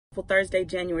For Thursday,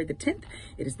 January the 10th,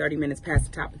 it is 30 minutes past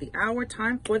the top of the hour.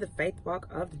 Time for the faith walk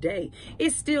of the day.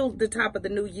 It's still the top of the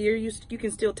new year. You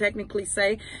can still technically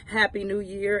say Happy New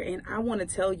Year. And I want to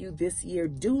tell you this year,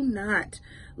 do not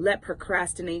let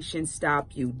procrastination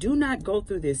stop you. Do not go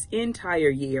through this entire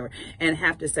year and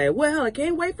have to say, well, I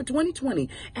can't wait for 2020.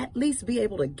 At least be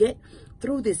able to get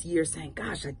through this year saying,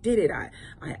 gosh, I did it.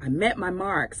 I met my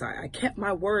marks. I kept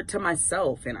my word to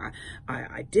myself, and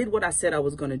I did what I said I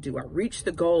was going to do. I reached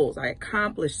the goals. I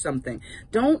accomplished something.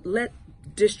 Don't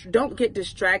get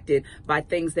distracted by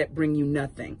things that bring you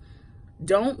nothing.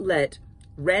 Don't let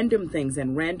random things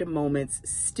and random moments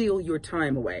steal your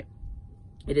time away.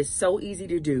 It is so easy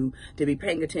to be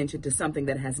paying attention to something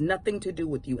that has nothing to do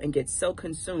with you and get so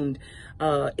consumed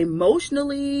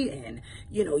emotionally, and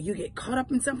you get caught up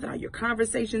in something, or your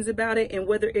conversations about it, and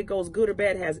whether it goes good or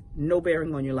bad has no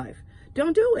bearing on your life.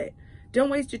 Don't do it. Don't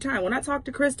waste your time. When I talk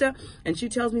to Krista and she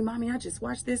tells me, Mommy, I just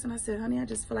watched this, and I said, honey, I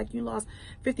just feel like you lost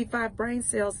 55 brain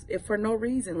cells for no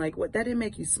reason. Like, what? That didn't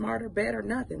make you smarter, better,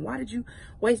 nothing. Why did you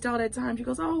waste all that time? She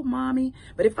goes, oh, Mommy.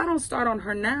 But if I don't start on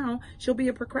her now, she'll be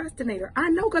a procrastinator. I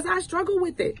know, because I struggle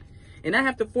with it. And I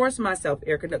have to force myself,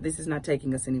 Erica, no, this is not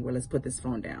taking us anywhere. Let's put this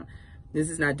phone down. This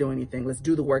is not doing anything. Let's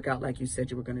do the workout like you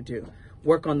said you were going to do.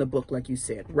 Work on the book like you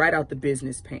said. Write out the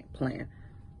business plan.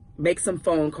 Make some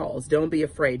phone calls. Don't be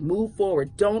afraid. Move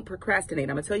forward. Don't procrastinate.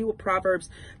 I'm going to tell you what Proverbs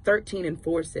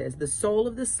 13:4 says. The soul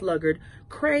of the sluggard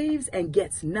craves and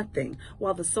gets nothing,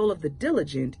 while the soul of the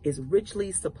diligent is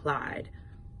richly supplied.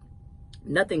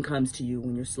 Nothing comes to you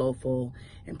when you're slowful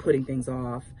and putting things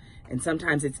off. And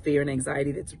sometimes it's fear and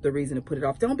anxiety that's the reason to put it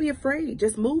off. Don't be afraid.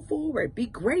 Just move forward. Be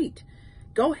great.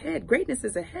 Go ahead. Greatness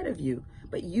is ahead of you,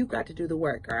 but you've got to do the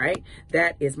work. All right.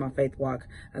 That is my faith walk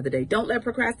of the day. Don't let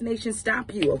procrastination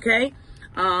stop you. Okay.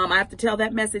 I have to tell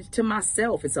that message to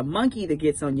myself. It's a monkey that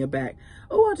gets on your back.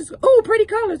 Oh, pretty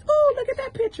colors. Oh, look at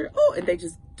that picture. Oh, and they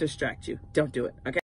just distract you. Don't do it. Okay.